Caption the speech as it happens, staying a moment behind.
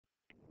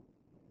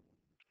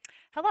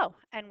Hello,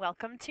 and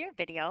welcome to your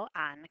video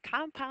on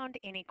compound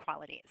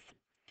inequalities.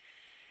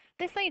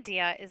 This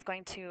idea is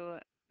going to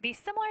be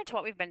similar to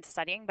what we've been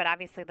studying, but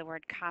obviously the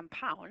word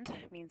compound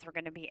means we're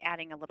going to be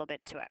adding a little bit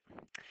to it.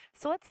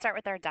 So let's start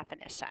with our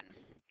definition.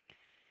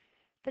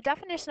 The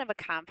definition of a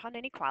compound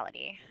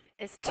inequality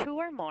is two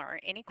or more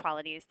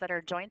inequalities that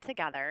are joined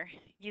together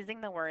using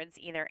the words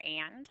either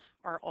and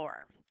or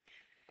or.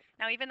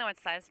 Now, even though it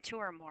says two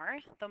or more,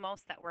 the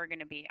most that we're going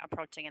to be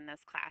approaching in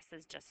this class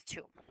is just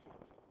two.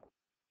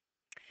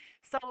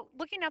 So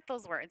looking at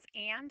those words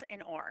and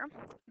or,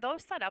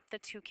 those set up the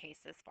two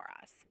cases for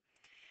us.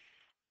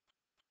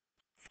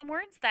 Some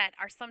words that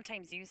are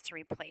sometimes used to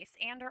replace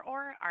and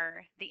or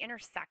are the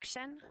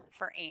intersection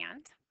for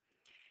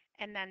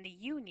and then the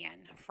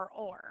union for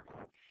or.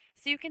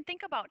 So you can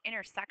think about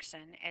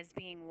intersection as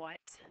being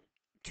what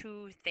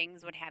two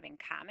things would have in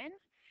common,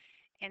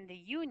 and the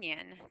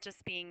union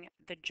just being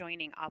the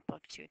joining up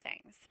of two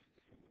things.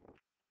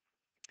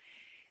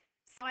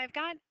 So I've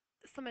got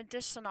some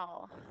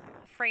additional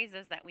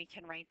phrases that we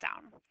can write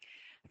down.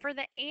 For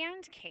the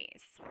and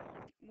case,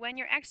 when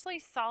you're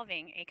actually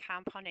solving a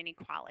compound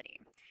inequality,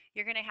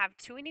 you're going to have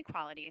two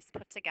inequalities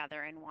put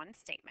together in one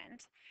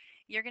statement.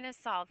 You're going to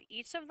solve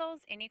each of those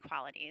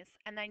inequalities,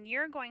 and then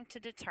you're going to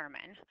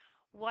determine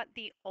what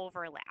the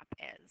overlap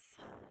is.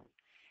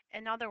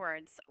 In other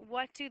words,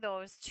 what do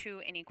those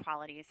two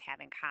inequalities have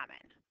in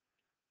common?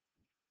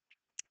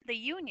 The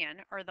union,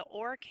 or the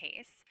or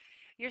case,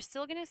 you're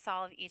still going to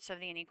solve each of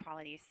the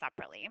inequalities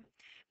separately,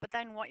 but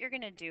then what you're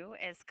going to do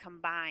is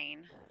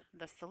combine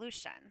the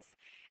solutions.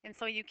 And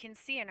so you can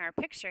see in our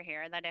picture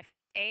here that if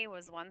A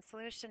was one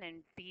solution and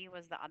B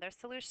was the other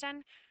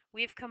solution,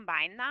 we've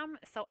combined them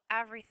so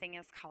everything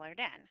is colored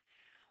in.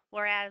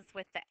 Whereas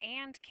with the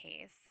and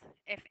case,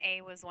 if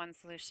A was one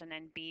solution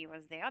and B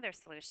was the other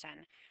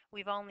solution,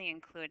 we've only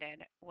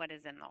included what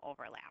is in the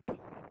overlap.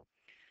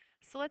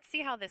 So let's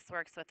see how this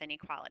works with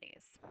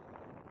inequalities.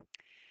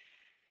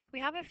 We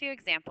have a few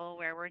examples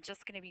where we're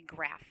just going to be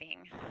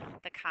graphing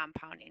the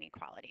compound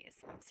inequalities.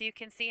 So you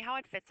can see how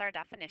it fits our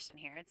definition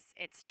here.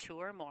 It's two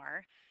or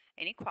more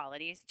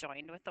inequalities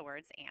joined with the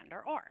words and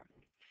or.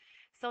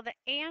 So the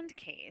and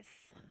case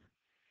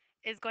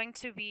is going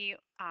to be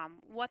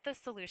what the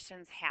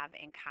solutions have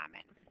in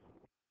common.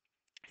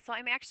 So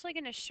I'm actually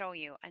going to show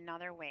you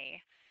another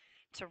way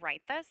to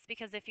write this,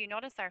 because if you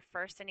notice our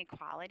first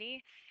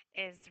inequality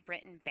is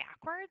written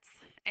backwards,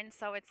 and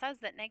so it says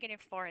that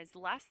 -4 is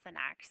less than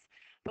x,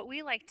 but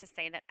we like to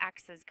say that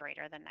x is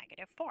greater than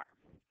 -4.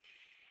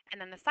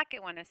 And then the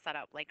second one is set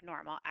up like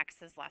normal,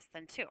 x is less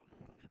than 2.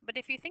 But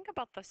if you think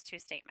about those two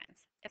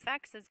statements, if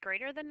x is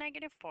greater than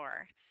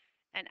 -4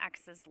 and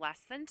x is less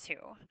than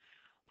 2,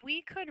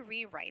 we could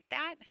rewrite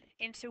that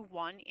into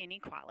one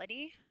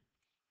inequality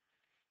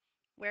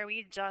where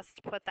we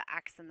just put the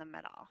x in the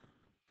middle.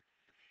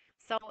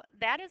 So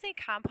that is a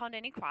compound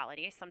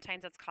inequality.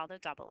 Sometimes it's called a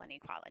double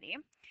inequality.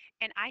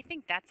 And I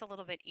think that's a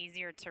little bit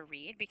easier to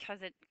read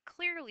because it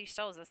clearly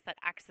shows us that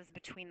x is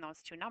between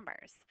those two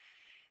numbers.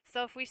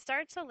 So if we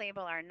start to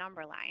label our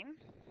number line,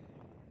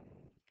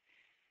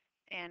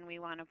 and we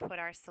want to put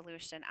our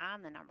solution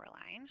on the number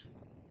line,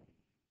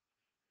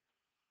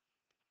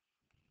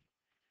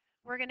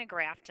 we're going to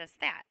graph just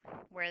that,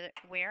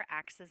 where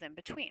x is in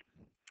between.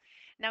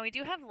 Now we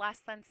do have less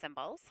than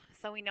symbols,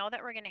 so we know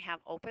that we're going to have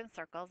open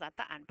circles at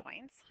the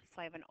endpoints.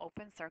 So I have an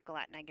open circle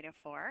at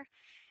 -4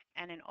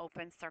 and an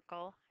open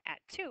circle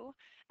at 2,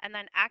 and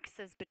then x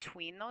is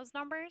between those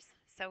numbers,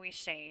 so we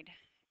shade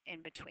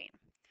in between.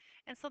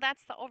 And so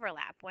that's the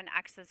overlap. When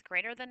x is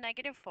greater than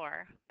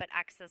 -4, but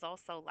x is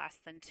also less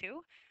than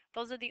 2,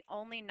 those are the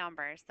only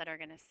numbers that are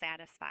going to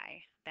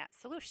satisfy that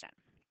solution.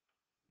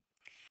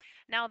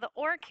 Now the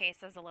or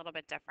case is a little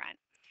bit different,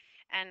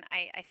 and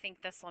I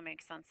think this will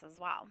make sense as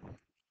well.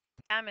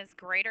 M is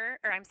greater,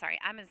 or I'm sorry,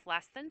 M is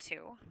less than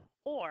 2,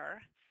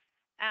 or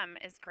M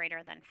is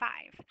greater than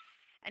 5.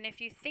 And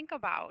if you think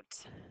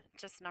about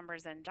just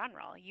numbers in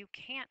general, you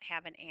can't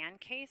have an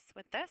and case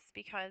with this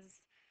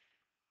because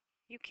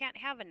you can't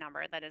have a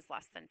number that is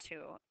less than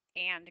 2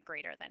 and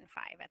greater than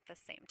 5 at the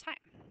same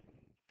time.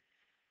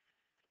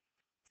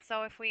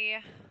 So if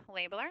we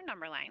label our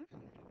number line,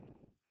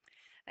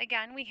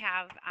 again, we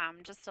have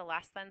just a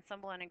less than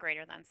symbol and a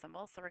greater than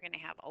symbol, so we're going to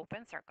have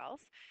open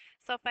circles.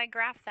 So if I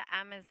graph the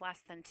M is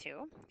less than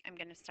 2, I'm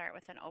going to start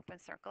with an open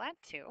circle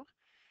at 2,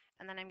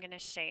 and then I'm going to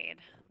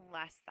shade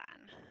less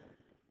than.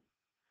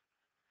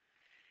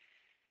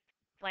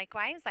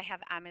 Likewise, I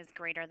have M is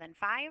greater than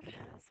 5,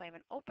 so I have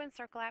an open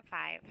circle at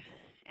 5,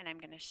 and I'm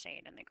going to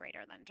shade in the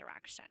greater than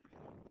direction.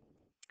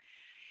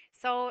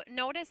 So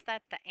notice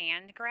that the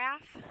AND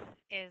graph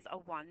is a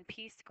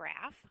one-piece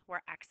graph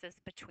where X is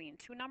between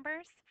two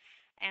numbers,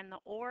 and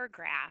the OR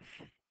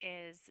graph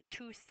is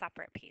two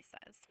separate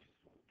pieces.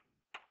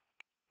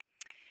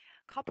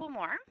 Couple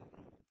more.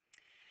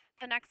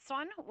 The next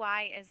one,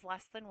 y is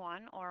less than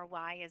 1, or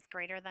y is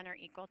greater than or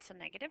equal to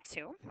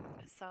 -2.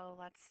 So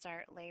let's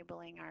start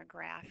labeling our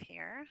graph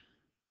here.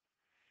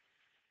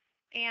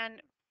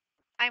 And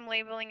I'm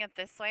labeling it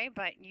this way,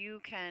 but you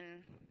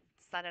can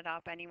set it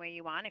up any way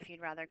you want. If you'd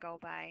rather go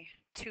by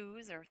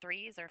twos or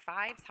threes or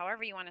fives,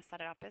 however you want to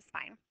set it up is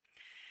fine.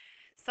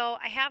 So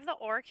I have the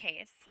OR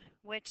case,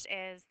 which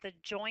is the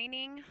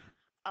joining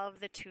of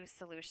the two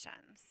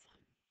solutions.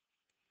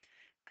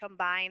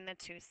 Combine the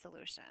two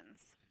solutions.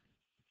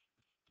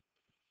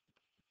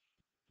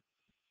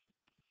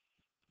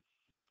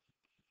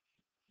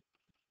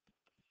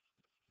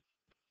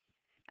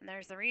 And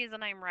there's a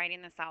reason I'm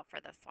writing this out for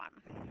this one.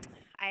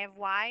 I have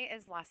y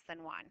is less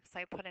than 1, so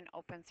I put an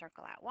open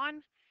circle at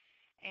 1,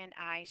 and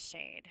I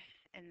shade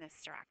in this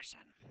direction.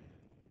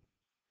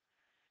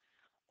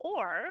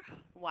 Or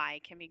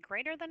y can be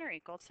greater than or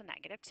equal to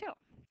 -2.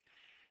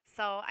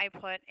 So I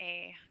put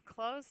a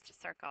closed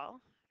circle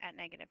at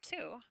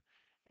 -2,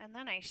 and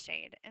then I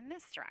shade in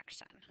this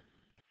direction.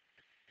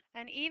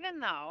 And even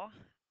though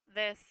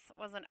this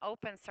was an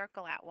open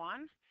circle at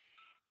 1,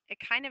 it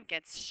kind of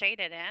gets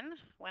shaded in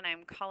when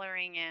I'm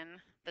coloring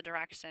in the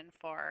direction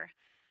for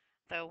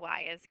the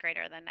y is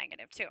greater than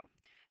 -2.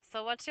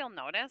 So what you'll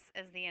notice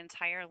is the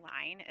entire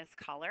line is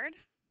colored.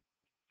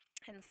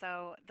 And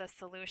so the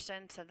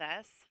solution to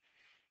this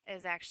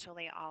is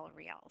actually all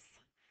reals.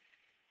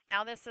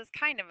 Now this is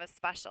kind of a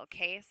special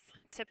case.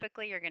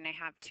 Typically you're going to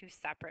have two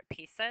separate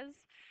pieces,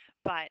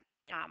 but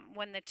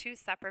when the two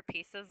separate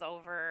pieces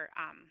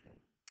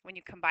when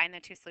you combine the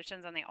two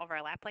solutions and they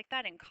overlap like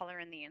that and color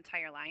in the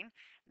entire line,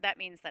 that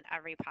means that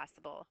every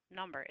possible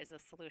number is a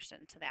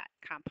solution to that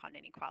compound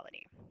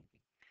inequality.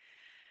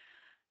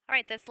 All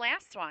right, this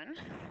last one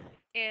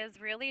is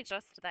really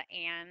just the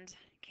AND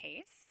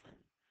case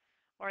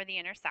or the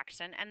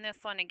intersection. And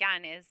this one,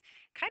 again, is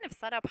kind of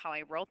set up how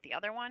I wrote the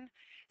other one.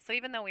 So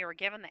even though we were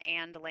given the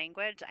AND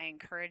language, I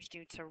encouraged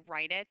you to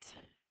write it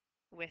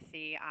with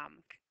the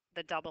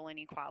double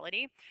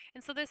inequality.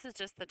 And so this is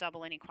just the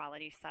double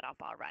inequality set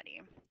up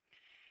already.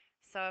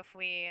 So if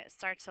we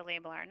start to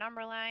label our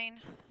number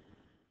line,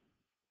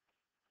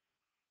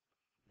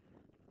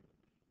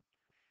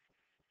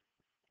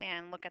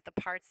 and look at the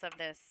parts of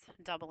this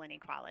double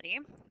inequality,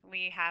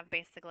 we have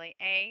basically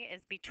A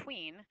is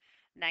between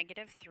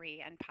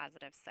 -3 and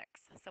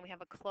 +6. So we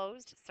have a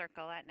closed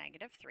circle at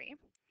 -3,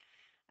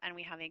 and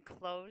we have a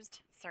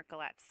closed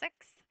circle at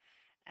 6,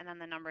 and then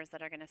the numbers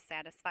that are going to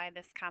satisfy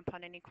this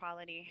compound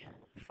inequality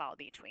fall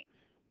between.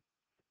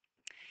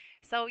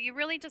 So you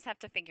really just have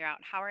to figure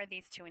out, how are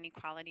these two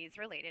inequalities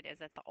related?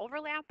 Is it the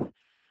overlap,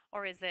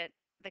 or is it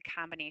the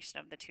combination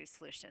of the two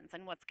solutions?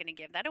 And what's going to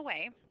give that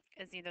away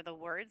is either the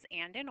words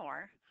and and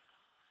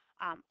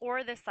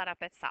or the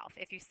setup itself.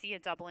 If you see a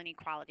double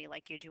inequality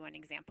like you do in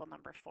example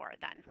number 4,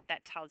 then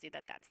that tells you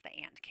that that's the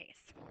AND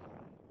case.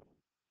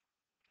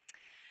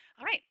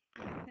 All right,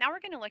 now we're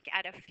going to look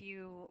at a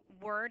few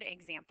word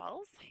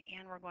examples,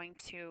 and we're going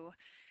to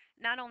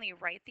not only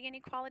write the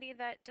inequality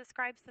that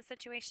describes the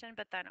situation,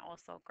 but then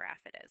also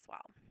graph it as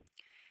well.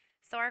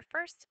 So our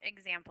first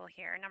example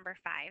here, number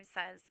 5,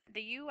 says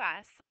the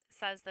US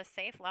says the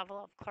safe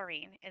level of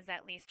chlorine is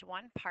at least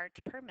 1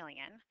 part per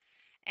million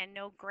and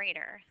no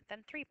greater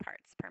than 3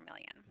 parts per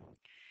million.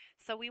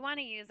 So we want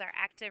to use our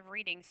active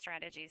reading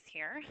strategies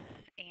here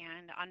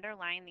and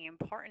underline the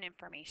important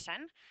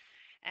information.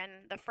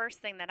 And the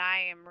first thing that I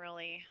am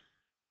really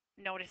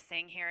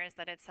noticing here is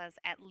that it says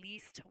at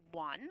least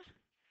 1.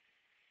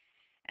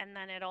 And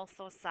then it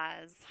also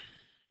says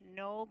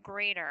no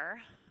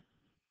greater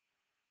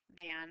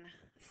than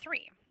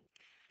 3.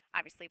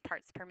 Obviously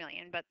parts per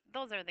million, but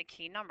those are the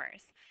key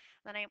numbers.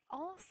 Then I'm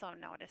also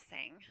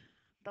noticing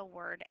the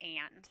word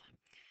and.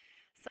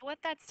 So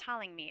what that's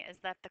telling me is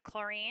that the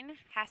chlorine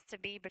has to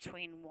be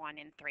between 1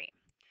 and 3.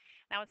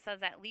 Now it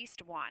says at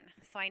least 1,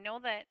 so I know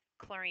that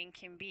chlorine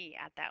can be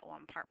at that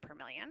 1 part per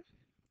million.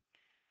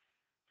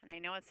 And I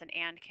know it's an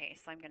and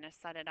case, so I'm going to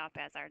set it up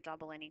as our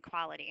double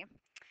inequality.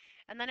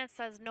 And then it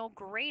says no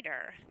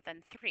greater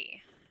than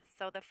 3.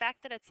 So the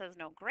fact that it says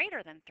no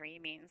greater than 3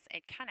 means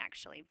it can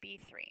actually be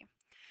 3.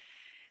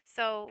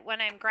 So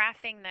when I'm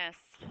graphing this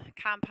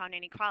compound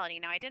inequality,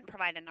 now I didn't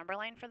provide a number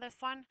line for this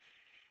one,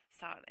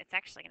 so it's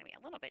actually going to be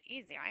a little bit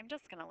easier. I'm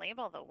just going to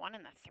label the 1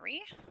 and the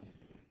 3,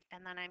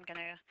 and then I'm going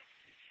to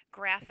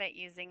graph it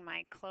using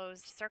my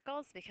closed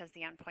circles because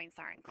the endpoints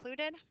are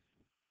included,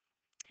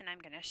 and I'm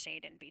going to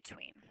shade in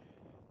between.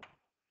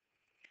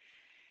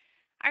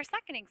 Our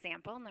second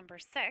example, number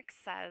 6,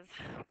 says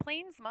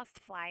planes must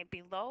fly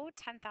below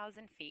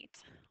 10,000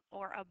 feet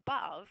or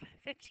above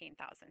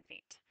 15,000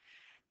 feet.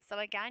 So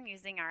again,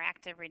 using our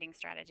active reading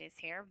strategies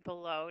here,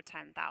 below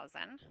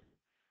 10,000,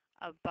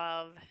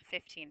 above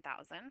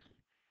 15,000,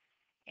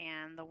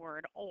 and the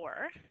word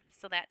or.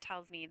 So that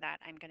tells me that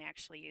I'm going to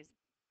actually use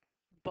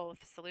both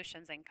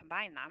solutions and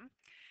combine them.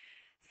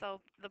 So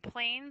the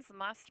planes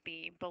must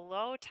be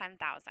below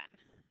 10,000.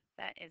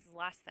 That is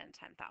less than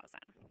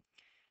 10,000.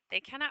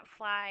 They cannot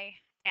fly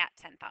at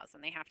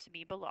 10,000. They have to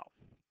be below.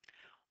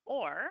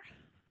 Or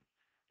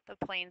the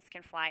planes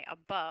can fly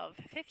above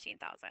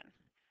 15,000.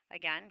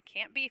 Again,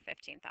 can't be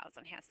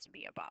 15,000, has to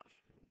be above.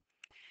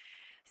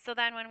 So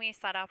then when we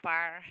set up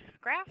our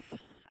graph,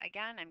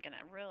 again, I'm going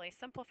to really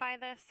simplify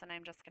this, and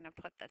I'm just going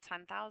to put the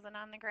 10,000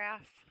 on the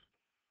graph.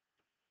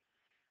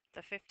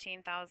 the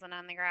 15,000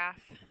 on the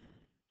graph,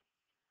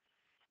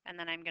 and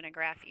then I'm going to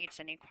graph each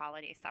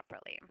inequality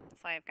separately.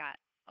 So I've got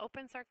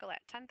open circle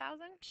at 10,000,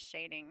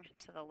 shading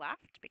to the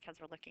left because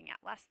we're looking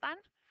at less than.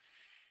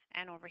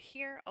 And over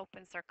here,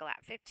 open circle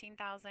at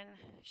 15,000,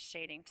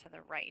 shading to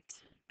the right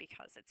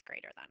because it's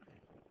greater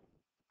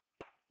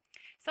than.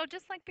 So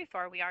just like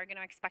before, we are going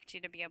to expect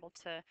you to be able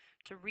to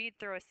read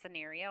through a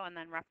scenario and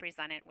then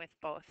represent it with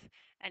both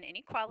an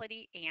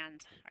inequality and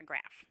a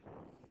graph.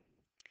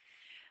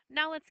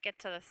 Now let's get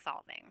to the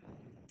solving.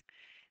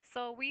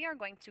 So we are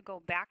going to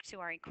go back to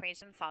our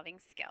equation solving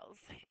skills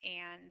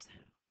and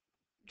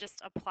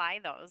just apply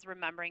those,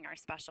 remembering our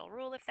special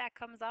rule if that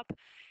comes up.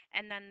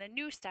 And then the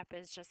new step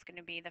is just going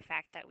to be the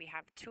fact that we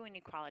have two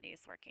inequalities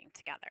working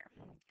together.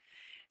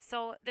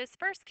 So this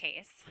first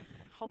case,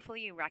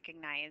 hopefully you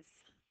recognize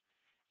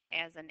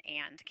as an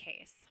and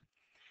case.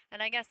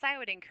 And I guess I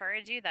would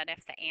encourage you that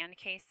if the and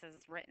case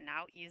is written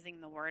out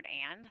using the word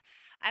and,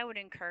 I would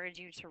encourage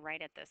you to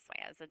write it this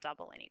way as a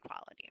double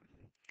inequality.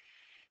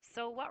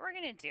 So what we're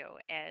going to do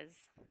is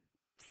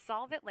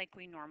solve it like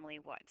we normally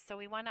would. So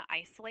we want to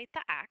isolate the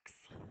x,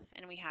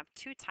 and we have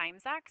 2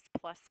 times x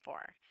plus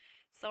 4.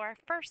 So our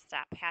first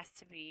step has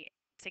to be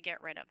to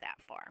get rid of that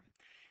 4.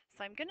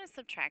 So I'm going to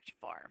subtract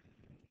 4.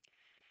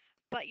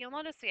 But you'll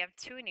notice we have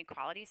 2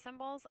 inequality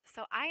symbols,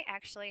 so I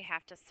actually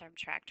have to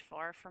subtract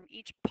 4 from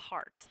each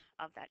part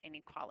of that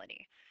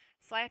inequality.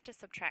 So I have to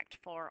subtract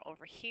 4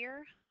 over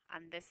here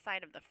on this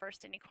side of the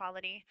first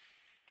inequality,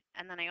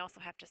 and then I also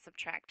have to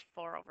subtract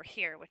 4 over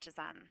here, which is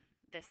on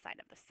this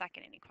side of the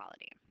second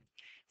inequality.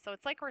 So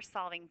it's like we're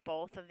solving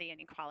both of the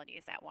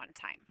inequalities at one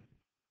time.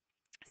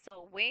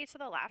 So way to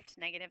the left,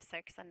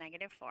 -6 and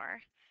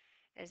 -4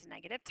 is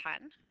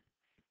 -10.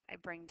 I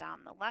bring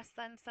down the less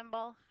than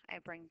symbol. I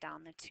bring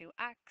down the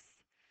 2x.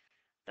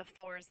 The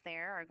 4's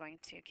there are going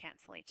to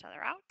cancel each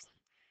other out.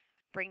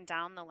 Bring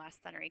down the less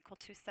than or equal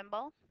to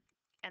symbol.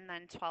 And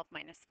then 12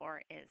 minus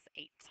 4 is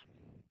 8.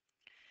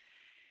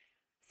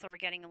 So we're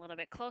getting a little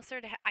bit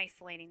closer to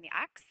isolating the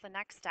x. The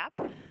next step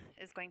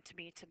is going to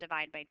be to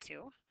divide by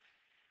 2.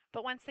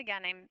 But once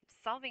again, I'm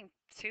solving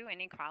 2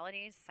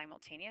 inequalities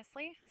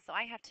simultaneously, so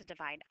I have to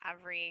divide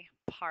every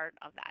part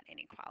of that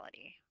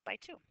inequality by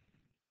 2.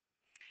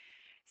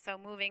 So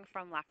moving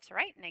from left to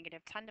right,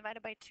 -10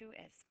 divided by 2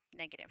 is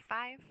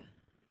 -5.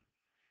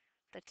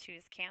 The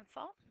 2's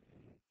cancel.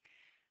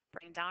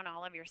 Bring down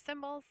all of your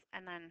symbols,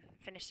 and then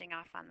finishing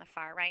off on the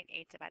far right,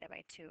 8 divided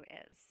by 2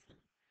 is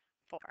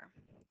 4.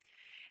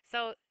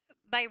 So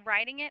by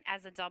writing it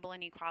as a double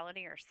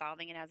inequality or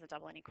solving it as a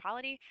double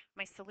inequality,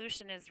 my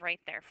solution is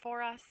right there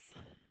for us.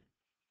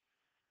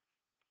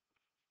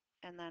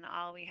 And then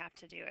all we have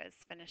to do is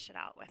finish it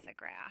out with a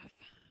graph.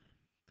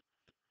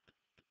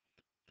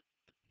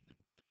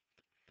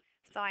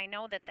 So I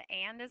know that the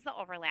and is the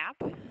overlap,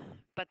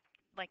 but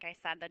like I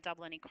said, the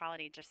double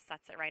inequality just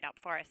sets it right up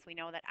for us. We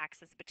know that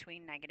x is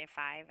between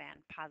 -5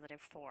 and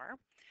 +4.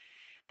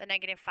 The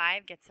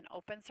 -5 gets an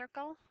open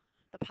circle.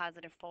 The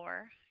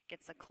 +4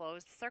 gets a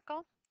closed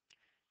circle.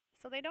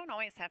 So they don't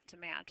always have to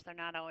match. They're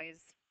not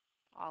always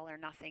all or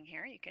nothing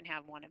here. You can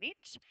have one of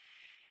each.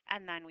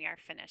 And then we are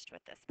finished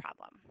with this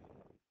problem.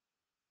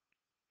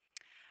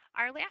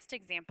 Our last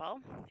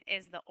example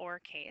is the OR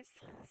case.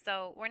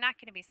 So we're not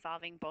going to be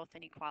solving both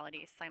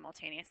inequalities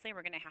simultaneously.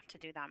 We're going to have to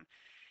do them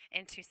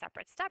in 2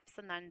 separate steps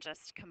and then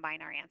just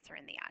combine our answer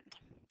in the end.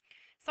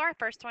 So our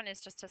first one is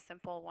just a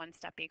simple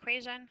one-step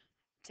equation.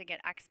 To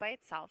get x by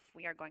itself,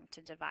 we are going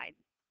to divide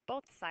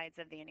both sides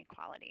of the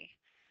inequality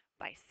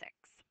by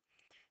 6.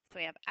 So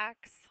we have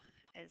x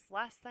is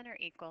less than or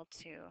equal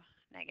to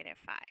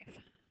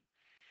 -5.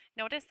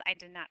 Notice I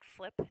did not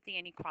flip the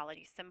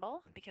inequality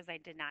symbol because I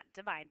did not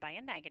divide by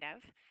a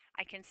negative.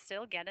 I can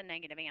still get a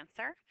negative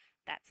answer.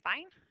 That's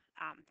fine.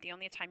 The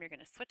only time you're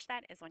going to switch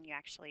that is when you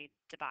actually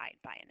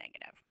divide by a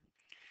negative.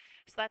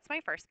 So that's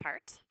my first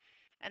part.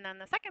 And then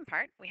the second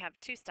part, we have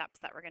 2 steps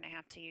that we're going to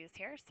have to use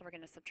here. So we're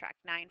going to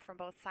subtract 9 from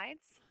both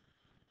sides.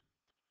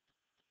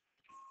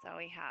 So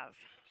we have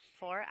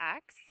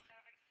 4x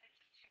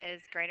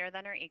is greater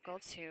than or equal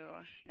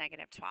to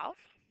 -12.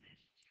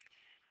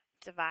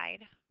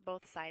 Divide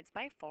both sides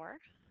by 4.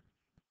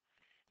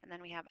 And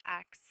then we have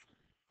x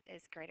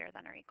is greater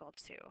than or equal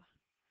to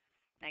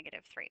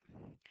 -3.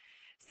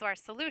 So our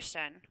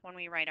solution, when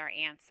we write our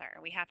answer,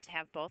 we have to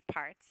have both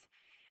parts.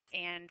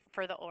 And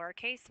for the OR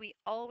case, we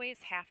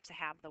always have to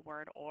have the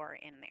word OR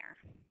in there.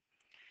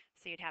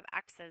 So you'd have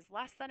x is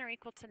less than or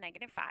equal to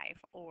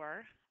 -5,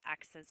 or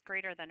x is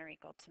greater than or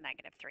equal to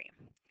 -3.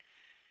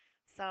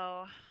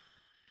 So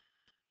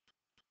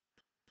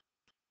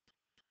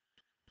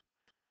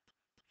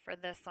for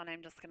this one,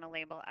 I'm just going to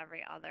label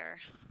every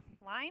other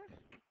line.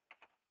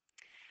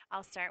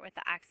 I'll start with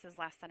the x is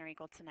less than or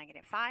equal to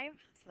 -5.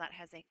 So that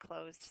has a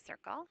closed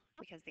circle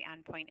because the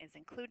endpoint is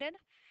included.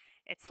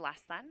 It's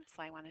less than,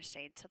 so I want to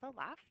shade to the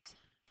left.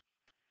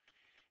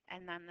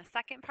 And then the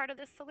second part of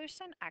this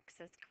solution, x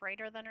is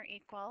greater than or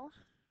equal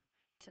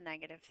to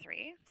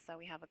 -3. So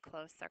we have a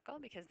closed circle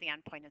because the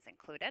endpoint is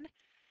included.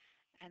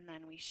 And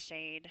then we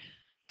shade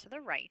to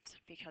the right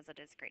because it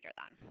is greater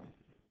than.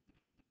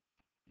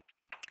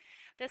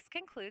 This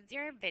concludes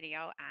your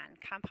video on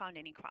compound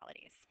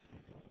inequalities.